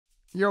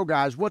Yo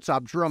guys, what's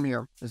up? Drum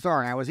here.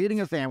 Sorry, I was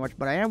eating a sandwich,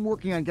 but I am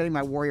working on getting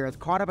my warrior as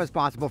caught up as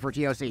possible for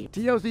TOC.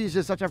 TOC is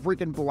just such a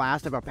freaking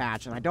blast of a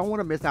patch, and I don't want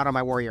to miss out on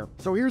my warrior.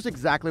 So here's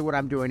exactly what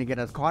I'm doing to get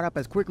as caught up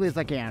as quickly as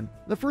I can.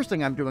 The first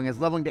thing I'm doing is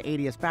leveling to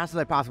 80 as fast as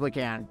I possibly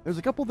can. There's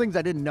a couple things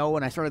I didn't know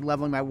when I started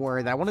leveling my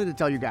warrior that I wanted to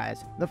tell you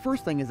guys. The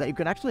first thing is that you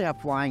can actually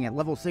have flying at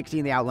level 60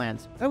 in the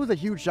Outlands. That was a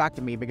huge shock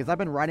to me because I've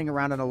been riding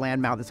around on a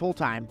land mount this whole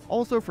time.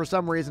 Also, for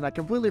some reason, I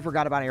completely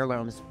forgot about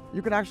heirlooms.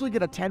 You can actually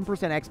get a 10%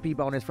 XP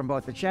bonus from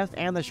both the chest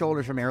and the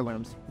shoulders from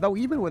heirlooms. Though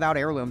even without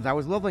heirlooms, I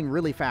was leveling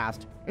really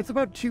fast. It's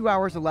about 2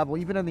 hours to level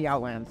even in the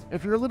Outlands.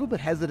 If you're a little bit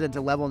hesitant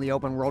to level in the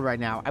open world right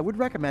now, I would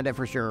recommend it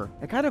for sure.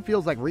 It kind of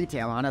feels like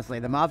retail, honestly.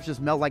 The mobs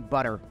just melt like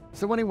butter.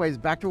 So anyways,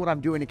 back to what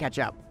I'm doing to catch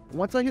up.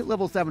 Once I hit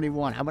level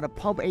 71, I'm going to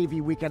pump AV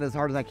Weekend as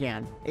hard as I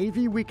can.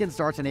 AV Weekend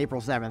starts on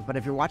April 7th, but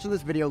if you're watching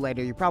this video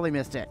later, you probably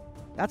missed it.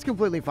 That's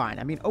completely fine.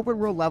 I mean, open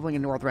world leveling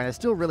in Northrend is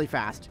still really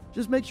fast.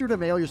 Just make sure to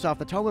mail yourself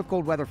the Tome of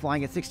Cold Weather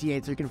flying at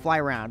 68 so you can fly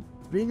around.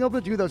 Being able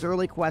to do those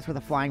early quests with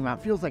a flying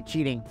mount feels like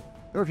cheating.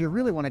 Or if you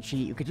really want to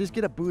cheat, you could just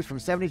get a boost from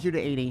 72 to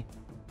 80.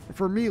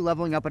 For me,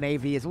 leveling up an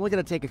AV is only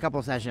going to take a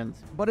couple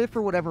sessions. But if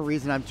for whatever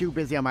reason I'm too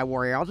busy on my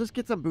warrior, I'll just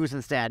get some boosts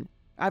instead.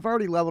 I've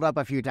already leveled up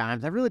a few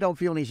times. I really don't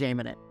feel any shame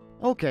in it.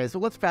 Okay, so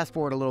let's fast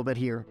forward a little bit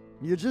here.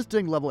 You're just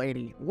doing level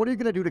 80. What are you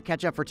going to do to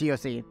catch up for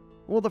TOC?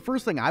 Well, the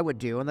first thing I would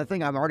do, and the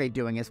thing I'm already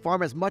doing, is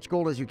farm as much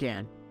gold as you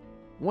can.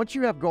 Once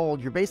you have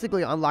gold, you're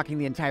basically unlocking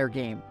the entire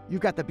game.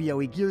 You've got the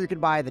BOE gear you can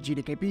buy, the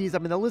GDKPs, I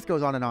mean the list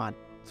goes on and on.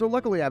 So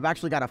luckily I've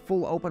actually got a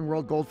full open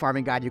world gold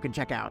farming guide you can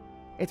check out.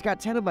 It's got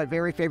 10 of my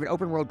very favorite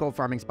open world gold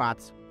farming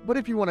spots. But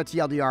if you want a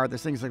TLDR,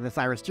 there's things like the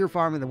Cyrus Tier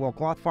farming, the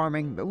Wotlk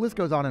farming, the list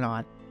goes on and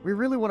on. We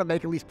really want to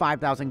make at least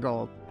 5,000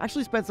 gold.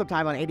 Actually spend some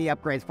time on 80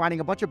 upgrades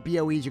finding a bunch of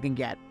BOEs you can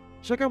get.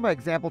 Check out my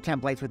example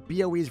templates with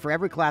BOEs for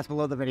every class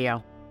below the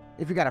video.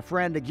 If you got a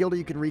friend, a guilder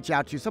you can reach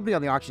out to, somebody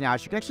on the auction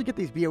house, you can actually get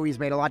these BOEs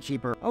made a lot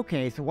cheaper.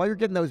 Okay, so while you're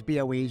getting those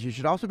BOEs, you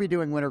should also be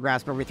doing Winter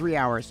Grasp every 3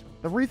 hours.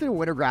 The reason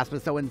Winter Grasp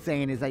is so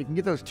insane is that you can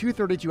get those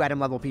 232 item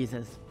level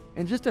pieces.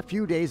 In just a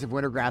few days of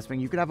Winter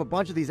Grasping, you can have a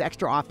bunch of these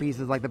extra off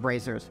pieces like the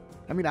bracers.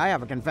 I mean, I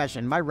have a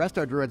confession, my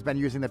Resto Druid's been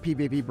using the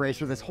PvP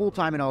bracer this whole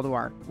time in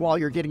Ulduar. While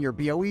you're getting your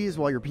BOEs,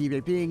 while you're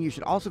PvPing, you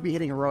should also be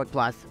hitting Heroic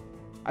Plus.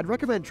 I'd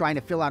recommend trying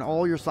to fill out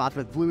all your slots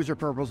with blues or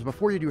purples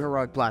before you do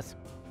Heroic Plus.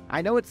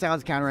 I know it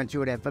sounds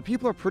counterintuitive, but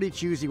people are pretty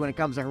choosy when it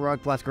comes to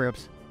Heroic Plus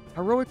groups.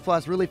 Heroic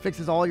Plus really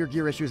fixes all your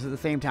gear issues at the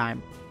same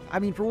time. I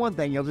mean, for one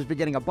thing, you'll just be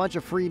getting a bunch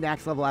of free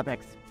next level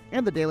epics,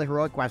 and the daily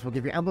Heroic Quest will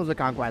give you Emblems of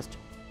Conquest.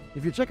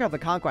 If you check out the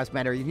Conquest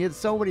banner, you can get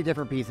so many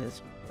different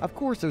pieces. Of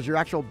course, there's your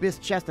actual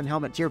Bist chest and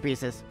helmet tier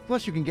pieces.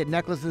 Plus, you can get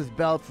necklaces,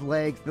 belts,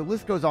 legs, the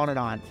list goes on and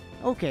on.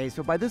 Okay,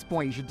 so by this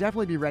point, you should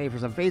definitely be ready for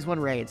some Phase 1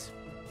 raids.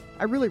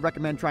 I really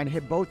recommend trying to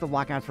hit both the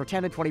lockouts for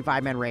 10 and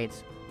 25-man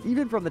raids.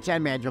 Even from the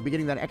 10-man, you'll be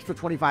getting that extra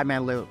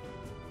 25-man loot.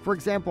 For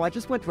example, I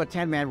just went to a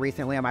 10-man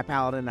recently on my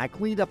Paladin and I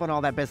cleaned up on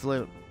all that Bist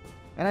loot.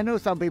 And I know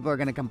some people are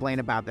going to complain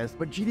about this,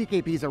 but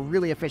GDKPs are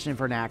really efficient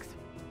for Nax.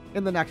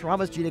 In the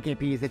Naxxramas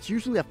GDKPs, it's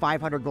usually a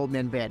 500 gold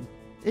min bid.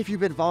 If you've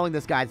been following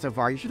this guide so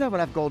far, you should have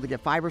enough gold to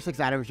get 5 or 6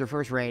 items your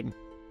first raid.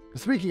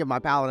 Speaking of my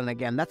Paladin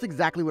again, that's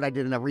exactly what I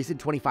did in a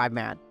recent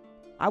 25-man.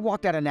 I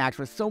walked out of Nax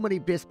with so many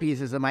Bist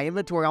pieces and my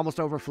inventory almost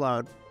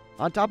overflowed.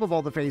 On top of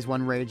all the Phase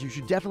 1 raids, you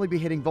should definitely be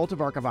hitting Vault of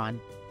Archivon.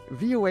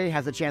 VOA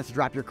has a chance to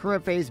drop your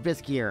current phase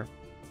Bist gear.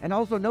 And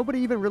also, nobody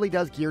even really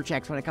does gear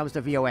checks when it comes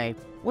to VOA.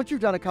 Once you've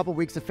done a couple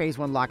weeks of Phase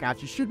 1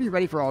 lockouts, you should be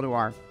ready for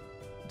Ulduar.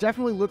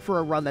 Definitely look for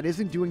a run that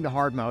isn't doing the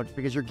hard modes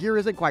because your gear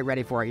isn't quite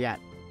ready for it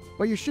yet.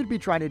 But you should be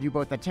trying to do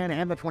both the 10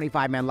 and the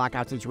 25-man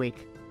lockouts each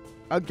week.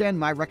 Again,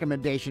 my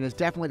recommendation is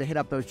definitely to hit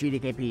up those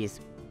GDKPs.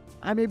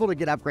 I'm able to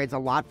get upgrades a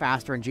lot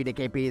faster in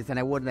GDKPs than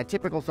I would in a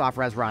typical soft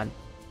res run.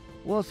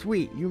 Well,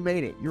 sweet, you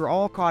made it. You're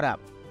all caught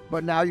up.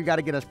 But now you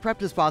gotta get as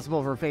prepped as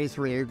possible for Phase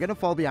 3 or you're gonna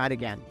fall behind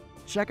again.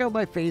 Check out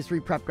my Phase 3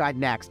 prep guide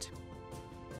next.